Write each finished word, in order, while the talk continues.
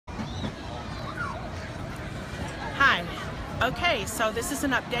Okay, so this is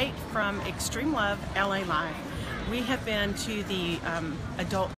an update from Extreme Love LA Live. We have been to the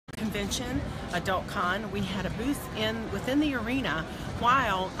adult convention, Adult Con. We had a booth within the arena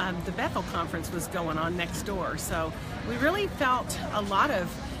while the Bethel conference was going on next door. So we really felt a lot of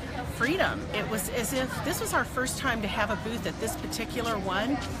freedom. It was as if this was our first time to have a booth at this particular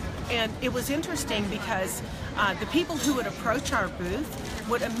one. And it was interesting because the people who would approach our booth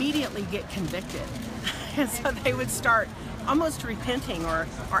would immediately get convicted. And so they would start almost repenting or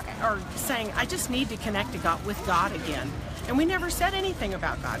saying, I just need to connect with God again. And we never said anything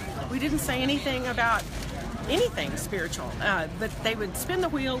about God. We didn't say anything about anything spiritual. But they would spin the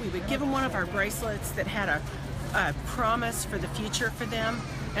wheel. We would give them one of our bracelets that had a promise for the future for them,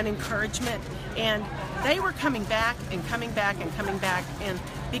 an encouragement. And they were coming back and coming back and coming back. And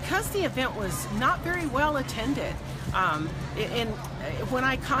because the event was not very well attended, when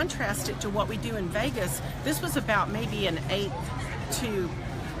I contrast it to what we do in Vegas, this was about maybe an eighth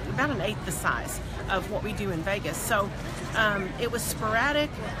the size of what we do in Vegas. So it was sporadic.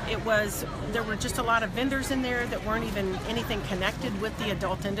 There were just a lot of vendors in there that weren't even anything connected with the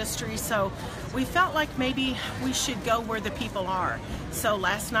adult industry. So we felt like maybe we should go where the people are. So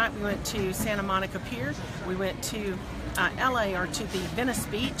last night we went to Santa Monica Pier. We went to LA, or to the Venice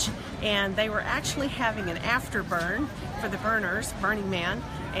Beach, and they were actually having an afterburn for the burners, Burning Man,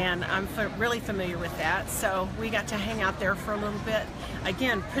 and I'm really familiar with that. So we got to hang out there for a little bit.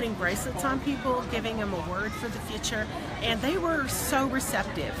 Again, putting bracelets on people, giving them a word for the future, and they were so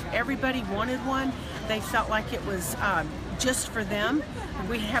receptive. Everybody wanted one. They felt like it was just for them.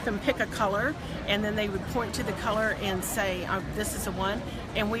 We have them pick a color, and then they would point to the color and say, this is the one,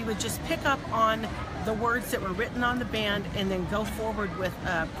 and we would just pick up on the words that were written on the band and then go forward with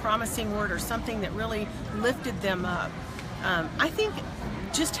a promising word or something that really lifted them up. I think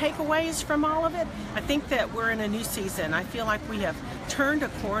just takeaways from all of it, I think that we're in a new season. I feel like we have turned a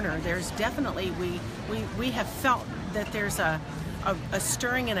corner. There's definitely, we have felt that there's a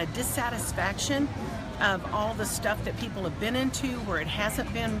stirring and a dissatisfaction of all the stuff that people have been into where it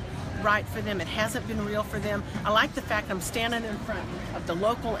hasn't been right for them, it hasn't been real for them. I like the fact I'm standing in front of the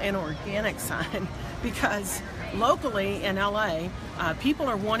local and organic sign, because locally in LA, people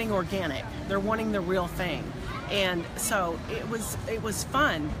are wanting organic. They're wanting the real thing. And so it was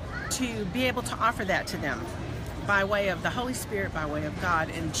fun to be able to offer that to them by way of the Holy Spirit, by way of God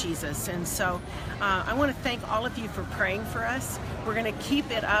and Jesus. And so I want to thank all of you for praying for us. We're going to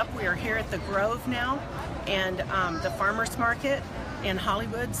keep it up. We are here at the Grove now, and the Farmers Market in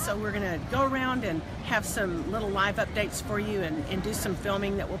Hollywood. So we're going to go around and have some little live updates for you and do some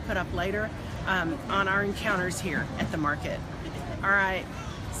filming that we'll put up later on our encounters here at the market. All right,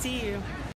 see you.